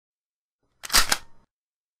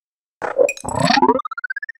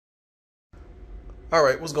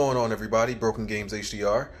Alright, what's going on everybody? Broken Games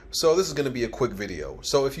HDR. So this is going to be a quick video.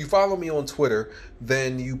 So if you follow me on Twitter,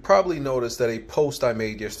 then you probably noticed that a post I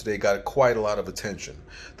made yesterday got quite a lot of attention.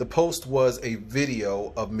 The post was a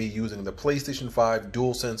video of me using the PlayStation 5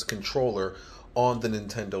 Dualsense controller on the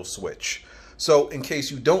Nintendo Switch. So in case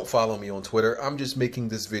you don't follow me on Twitter, I'm just making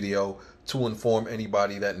this video to inform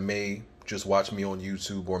anybody that may just watch me on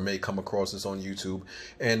YouTube or may come across this on YouTube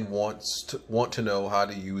and want to know how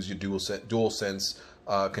to use your DualSense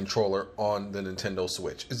controller on the Nintendo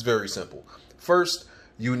Switch. It's very simple. First,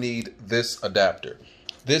 you need this adapter.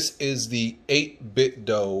 This is the 8-bit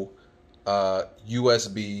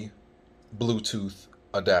USB Bluetooth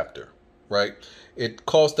adapter, right? It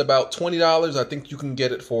cost about $20. I think you can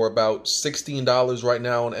get it for about $16 right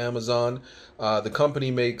now on Amazon. The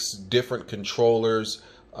company makes different controllers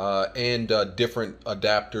and different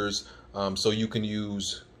adapters, so you can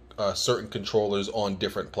use certain controllers on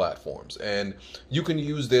different platforms, and you can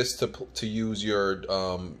use this to use your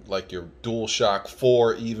like your DualShock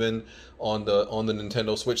 4 even on the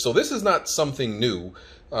Nintendo Switch. So this is not something new,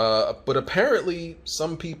 but apparently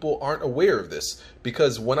some people aren't aware of this,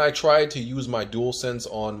 because when I tried to use my DualSense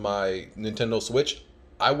on my Nintendo Switch,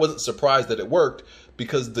 I wasn't surprised that it worked,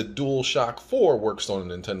 because the DualShock 4 works on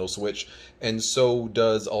a Nintendo Switch, and so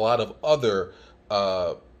does a lot of other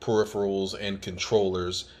peripherals and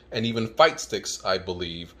controllers, and even fight sticks, I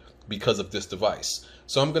believe, because of this device.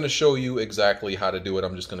 So I'm going to show you exactly how to do it.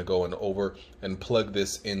 I'm just going to go over and plug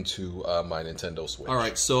this into my Nintendo Switch.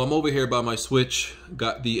 Alright, so I'm over here by my Switch,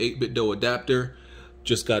 got the 8-bit adapter,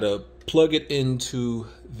 just got to plug it into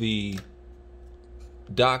the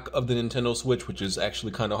dock of the Nintendo Switch, which is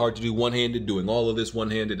actually kind of hard to do one-handed. Doing all of this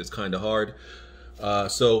one-handed is kind of hard.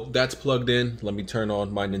 So that's plugged in. Let me turn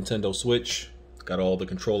on my Nintendo Switch. Got all the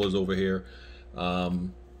controllers over here.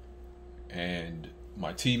 And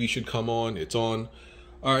my TV should come on. It's on.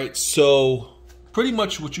 Alright, so pretty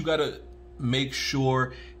much what you gotta make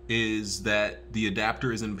sure is that the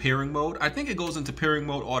adapter is in pairing mode. I think it goes into pairing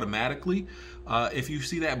mode automatically. If you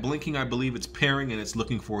see that blinking, I believe it's pairing and it's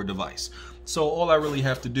looking for a device. So all I really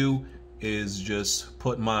have to do is just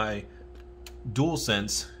put my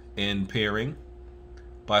DualSense in pairing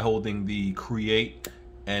by holding the create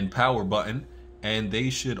and power button, and they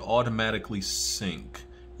should automatically sync.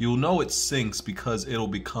 You'll know it syncs because it'll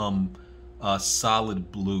become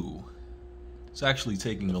solid blue. It's actually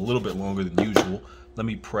taking a little bit longer than usual. Let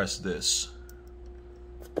me press this.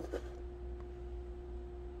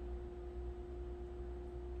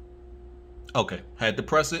 Okay, had to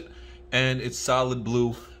press it, and it's solid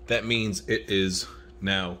blue. That means it is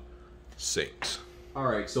now synced.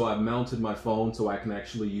 Alright, so I've mounted my phone so I can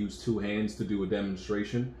actually use two hands to do a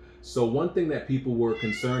demonstration. So one thing that people were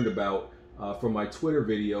concerned about from my Twitter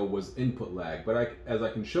video was input lag, but as I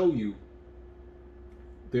can show you,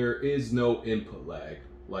 there is no input lag.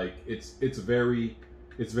 Like it's very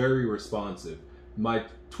responsive. My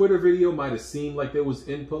Twitter video might have seemed like there was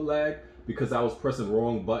input lag because I was pressing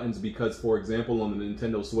wrong buttons, because for example on the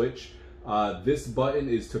Nintendo Switch, this button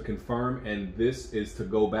is to confirm and this is to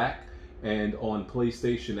go back, and on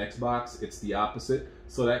PlayStation, Xbox, it's the opposite.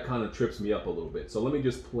 So that kind of trips me up a little bit. So let me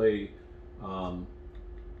just play a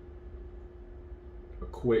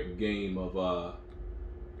quick game of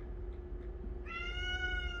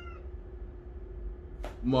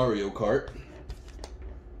Mario Kart.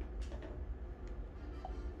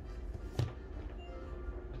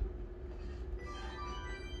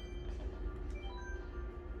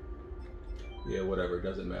 Yeah, whatever, it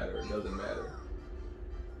doesn't matter, it doesn't matter.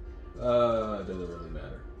 It doesn't really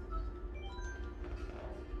matter.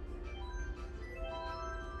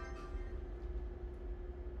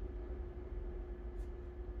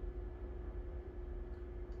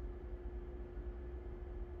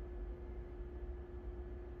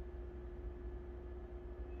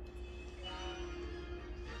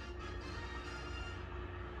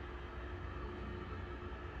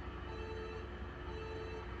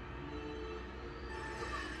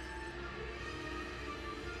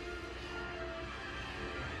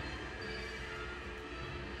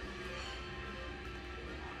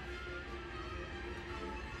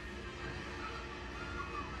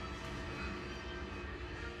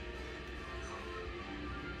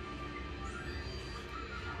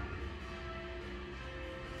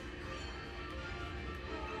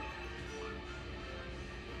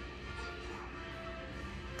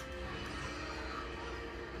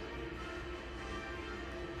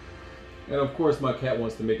 And of course my cat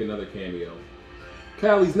wants to make another cameo.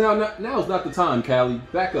 Callie's now's not the time, Callie.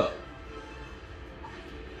 Back up.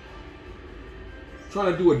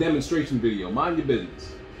 Trying to do a demonstration video. Mind your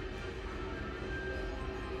business.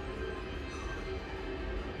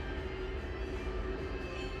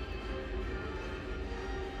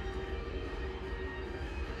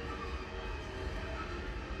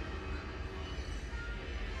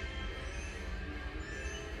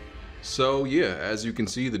 So yeah, as you can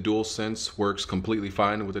see, the DualSense works completely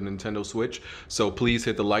fine with the Nintendo Switch. So please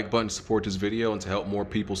hit the like button to support this video and to help more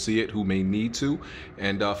people see it who may need to.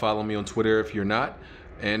 And follow me on Twitter if you're not.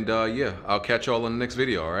 And yeah, I'll catch y'all in the next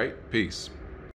video, all right? Peace.